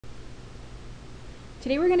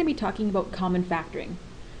Today we're going to be talking about common factoring.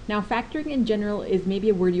 Now, factoring in general is maybe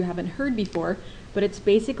a word you haven't heard before, but it's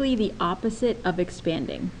basically the opposite of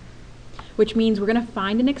expanding, which means we're going to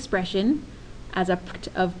find an expression as a product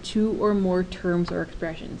of two or more terms or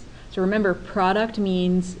expressions. So remember, product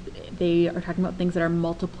means they are talking about things that are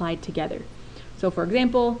multiplied together. So for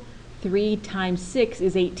example, 3 times 6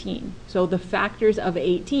 is 18. So the factors of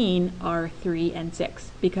 18 are 3 and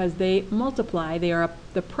 6 because they multiply,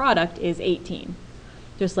 the product is 18.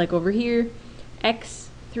 Just like over here, x,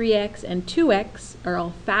 3x, and 2x are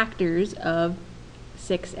all factors of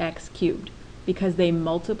 6x cubed because they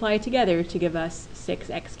multiply together to give us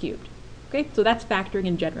 6x cubed. Okay, so that's factoring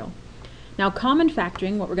in general. Now, common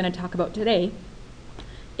factoring, what we're going to talk about today,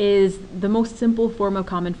 is the most simple form of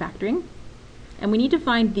common factoring, and we need to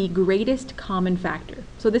find the greatest common factor.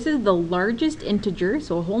 So this is the largest integer,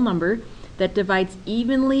 so a whole number, that divides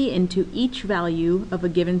evenly into each value of a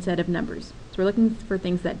given set of numbers. So we're looking for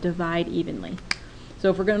things that divide evenly. So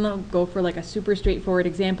if we're going to go for like a super straightforward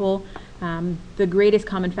example, the greatest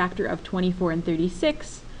common factor of 24 and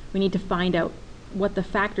 36, we need to find out what the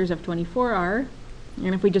factors of 24 are.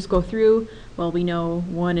 And if we just go through, well, we know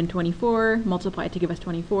 1 and 24, multiply to give us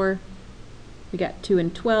 24. We got 2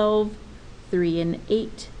 and 12, 3 and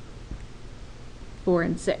 8, 4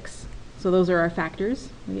 and 6. So those are our factors.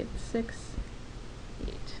 We get 6,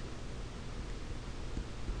 8.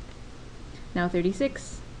 Now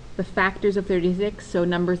 36, the factors of 36, so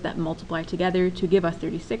numbers that multiply together to give us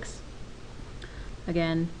 36.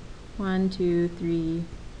 Again, 1, 2, 3,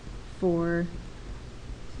 4,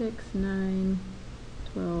 6, 9,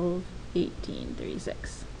 12, 18,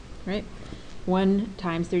 36, right? 1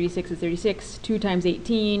 times 36 is 36, 2 times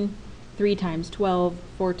 18, 3 times 12,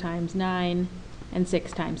 4 times 9, and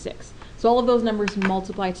 6 times 6. So all of those numbers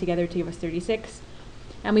multiply together to give us 36.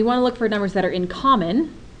 And we want to look for numbers that are in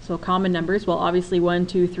common. So common numbers, well, obviously 1,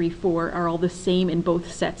 2, 3, 4 are all the same in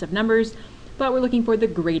both sets of numbers, but we're looking for the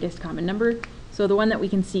greatest common number. So the one that we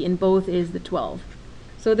can see in both is the 12.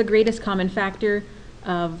 So the greatest common factor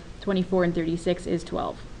of 24 and 36 is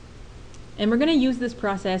 12. And we're going to use this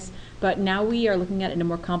process, but now we are looking at it in a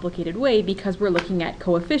more complicated way because we're looking at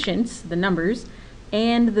coefficients, the numbers,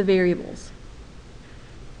 and the variables.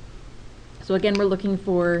 So again, we're looking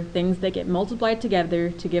for things that get multiplied together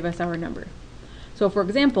to give us our number. So for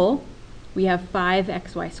example, we have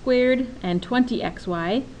 5xy squared and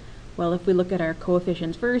 20xy. Well, if we look at our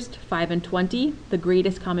coefficients first, 5 and 20, the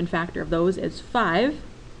greatest common factor of those is 5.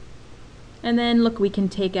 And then look, we can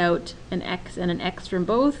take out an x and an x from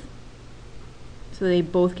both. So they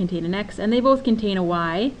both contain an x, and they both contain a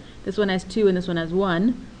y. This one has 2 and this one has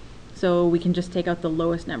 1. So we can just take out the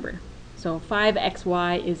lowest number. So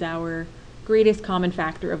 5xy is our greatest common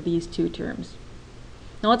factor of these two terms.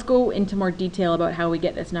 Now let's go into more detail about how we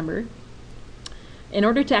get this number. In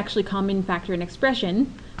order to actually common factor an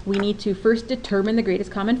expression, we need to first determine the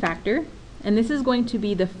greatest common factor, and this is going to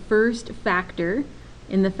be the first factor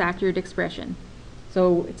in the factored expression.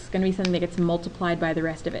 So it's going to be something that gets multiplied by the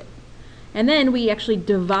rest of it. And then we actually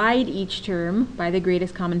divide each term by the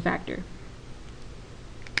greatest common factor.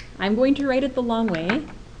 I'm going to write it the long way,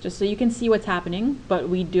 just so you can see what's happening, but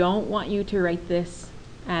we don't want you to write this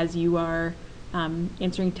as you are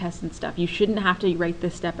answering tests and stuff. You shouldn't have to write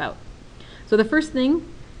this step out. So the first thing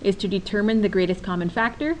is to determine the greatest common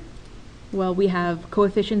factor. Well, we have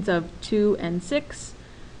coefficients of 2 and 6.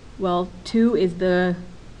 Well, 2 is the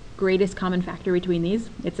greatest common factor between these.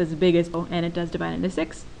 It's as big as, and it does divide into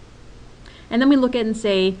 6. And then we look at it and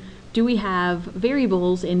say, do we have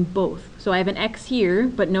variables in both? So I have an x here,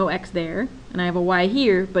 but no x there, and I have a y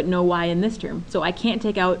here, but no y in this term. So I can't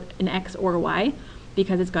take out an x or a y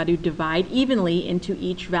because it's got to divide evenly into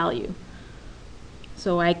each value.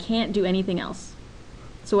 So I can't do anything else.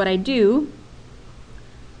 So what I do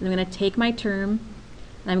is I'm going to take my term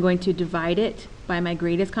and I'm going to divide it by my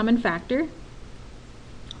greatest common factor,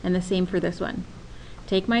 and the same for this one.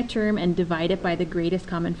 Take my term and divide it by the greatest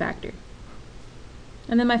common factor.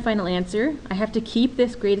 And then my final answer, I have to keep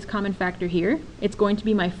this greatest common factor here. It's going to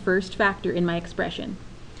be my first factor in my expression.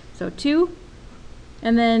 So 2,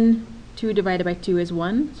 and then 2 divided by 2 is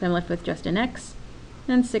 1, so I'm left with just an x,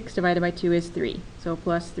 and 6 divided by 2 is 3, so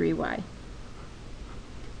plus 3y.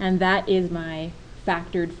 And that is my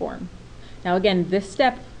factored form. Now again, this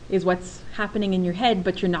step is what's happening in your head,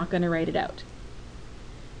 but you're not going to write it out.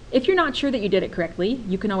 If you're not sure that you did it correctly,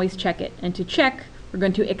 you can always check it. And to check, we're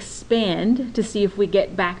going to expand to see if we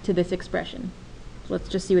get back to this expression. So let's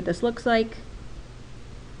just see what this looks like.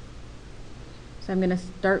 So I'm going to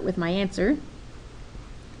start with my answer.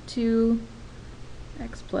 2x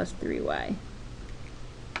plus 3y.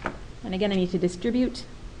 And again, I need to distribute.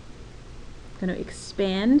 going to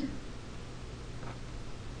expand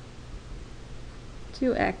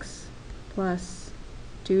 2x plus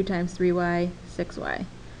 2 times 3y, 6y.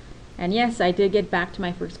 And yes, I did get back to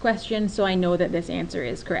my first question, so I know that this answer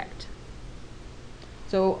is correct.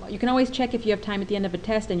 So you can always check if you have time at the end of a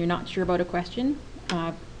test and you're not sure about a question.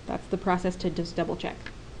 That's the process to just double check.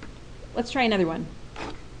 Let's try another one.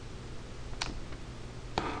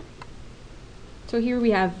 So here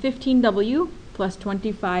we have 15w plus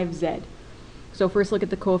 25z. So first look at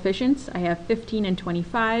the coefficients. I have 15 and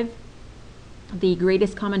 25. The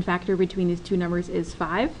greatest common factor between these two numbers is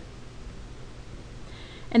 5.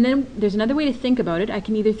 And then there's another way to think about it. I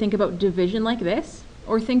can either think about division like this,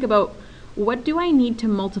 or think about what do I need to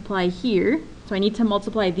multiply here? So I need to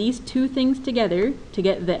multiply these two things together to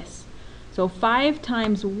get this. So 5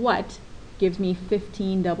 times what gives me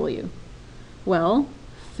 15w? Well,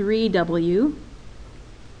 3w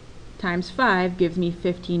times 5 gives me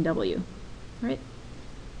 15w, right?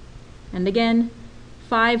 And again,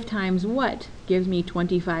 5 times what gives me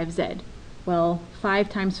 25z? Well, 5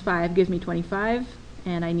 times 5 gives me 25,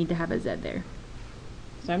 and I need to have a z there.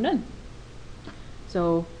 So I'm done.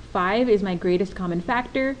 So 5 is my greatest common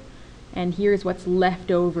factor, and here's what's left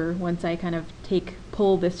over once I kind of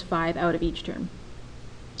pull this 5 out of each term.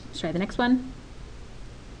 Let's try the next one.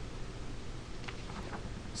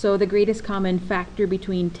 So the greatest common factor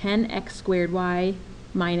between 10x squared y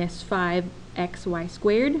minus 5xy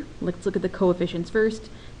squared. Let's look at the coefficients first.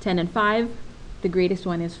 10 and 5. The greatest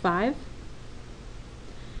one is 5.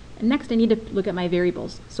 And next I need to look at my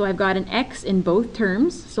variables. So I've got an x in both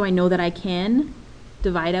terms, so I know that I can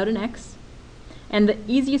divide out an x. And the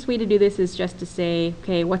easiest way to do this is just to say,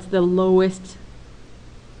 okay, what's the lowest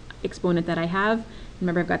exponent that I have?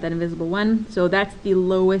 Remember, I've got that invisible 1, so that's the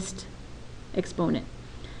lowest exponent,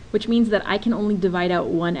 which means that I can only divide out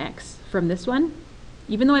one x from this one.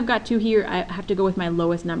 Even though I've got 2 here, I have to go with my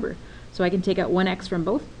lowest number. So I can take out one x from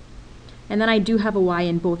both. And then I do have a y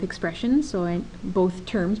in both expressions, so both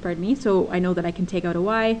terms, pardon me, so I know that I can take out a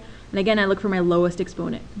y. And again, I look for my lowest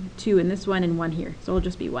exponent, 2 in this one and 1 here, so it'll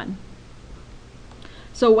just be 1.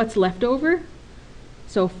 So what's left over?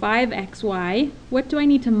 So 5xy, what do I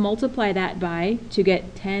need to multiply that by to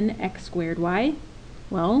get 10x squared y?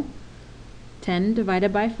 Well, 10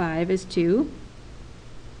 divided by 5 is 2.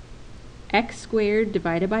 X squared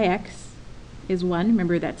divided by x is 1.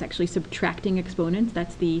 Remember, that's actually subtracting exponents.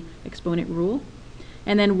 That's the exponent rule.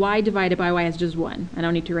 And then y divided by y is just 1. I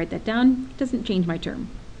don't need to write that down. It doesn't change my term.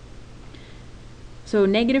 So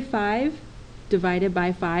negative 5 divided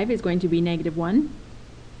by 5 is going to be negative 1.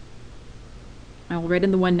 I will write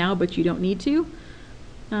in the 1 now, but you don't need to.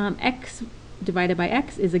 X divided by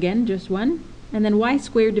x is again just 1. And then y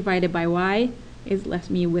squared divided by y is left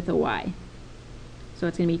me with a y. So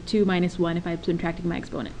it's going to be 2 minus 1 if I'm subtracting my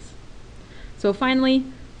exponents. So finally,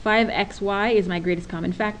 5xy is my greatest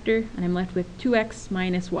common factor, and I'm left with 2x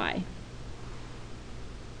minus y.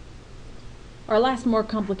 Our last more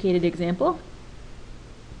complicated example.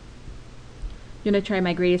 I'm going to try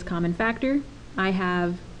my greatest common factor. I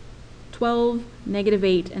have 12, negative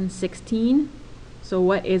 8, and 16. So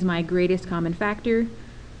what is my greatest common factor?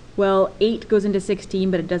 Well, 8 goes into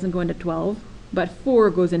 16, but it doesn't go into 12, but 4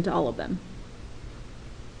 goes into all of them.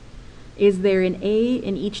 Is there an a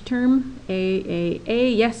in each term?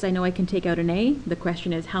 A. Yes, I know I can take out an a. The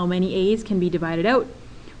question is how many a's can be divided out?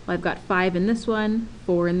 Well, I've got 5 in this one,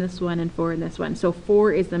 4 in this one, and 4 in this one. So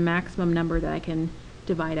 4 is the maximum number that I can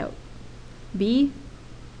divide out. B,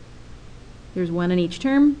 there's 1 in each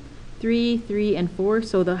term. 3, 3, and 4,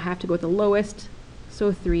 so they'll have to go with the lowest.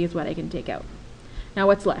 So 3 is what I can take out. Now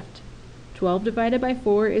what's left? 12 divided by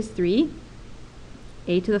 4 is 3.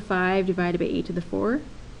 A to the 5 divided by a to the 4.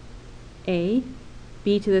 A.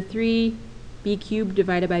 B to the 3. B cubed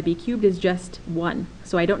divided by b cubed is just 1.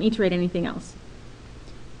 So I don't need to write anything else.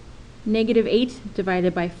 Negative 8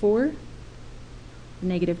 divided by 4.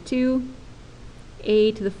 Negative 2.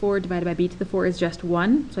 A to the 4 divided by b to the 4 is just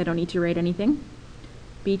 1. So I don't need to write anything.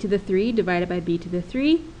 B to the 3 divided by b to the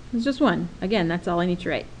 3 is just 1. Again, that's all I need to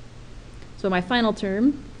write. So my final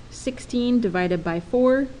term, 16 divided by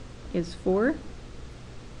 4 is 4.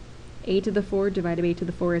 A to the 4 divided by a to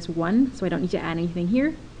the 4 is 1, so I don't need to add anything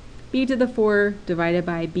here. B to the 4 divided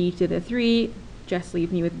by b to the 3 just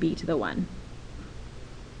leaves me with b to the 1.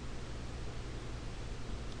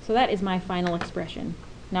 So that is my final expression.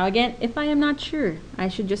 Now again, if I am not sure, I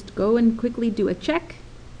should just go and quickly do a check.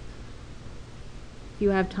 If you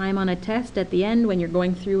have time on a test at the end when you're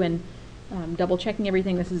going through and double checking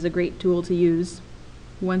everything, this is a great tool to use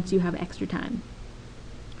once you have extra time.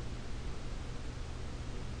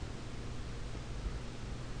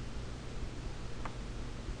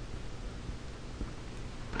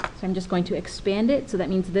 So I'm just going to expand it, so that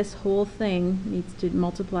means this whole thing needs to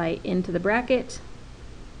multiply into the bracket,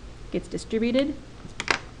 gets distributed.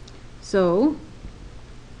 So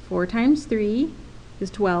 4 times 3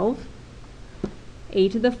 is 12. A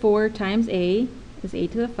to the 4 times A is a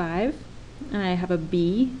to the 5. And I have a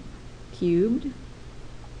B cubed.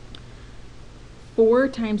 4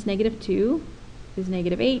 times negative 2 is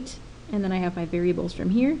negative 8. And then I have my variables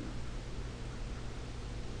from here.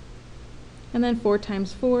 And then 4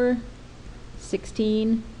 times 4,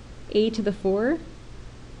 16, a to the 4.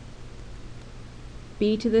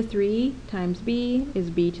 B to the 3 times b is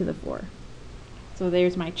b to the 4. So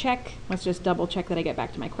there's my check. Let's just double check that I get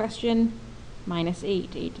back to my question. Minus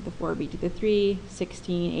 8, a to the 4, b to the 3,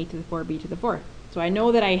 16, a to the 4, b to the 4. So I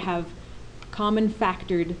know that I have common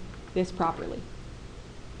factored this properly.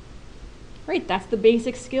 Right, that's the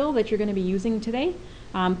basic skill that you're going to be using today.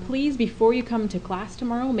 Please, before you come to class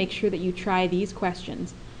tomorrow, make sure that you try these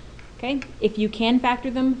questions. Okay, if you can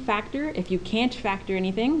factor them, factor. If you can't factor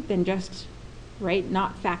anything, then just write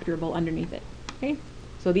not factorable underneath it. Okay,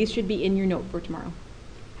 so these should be in your note for tomorrow.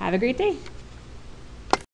 Have a great day.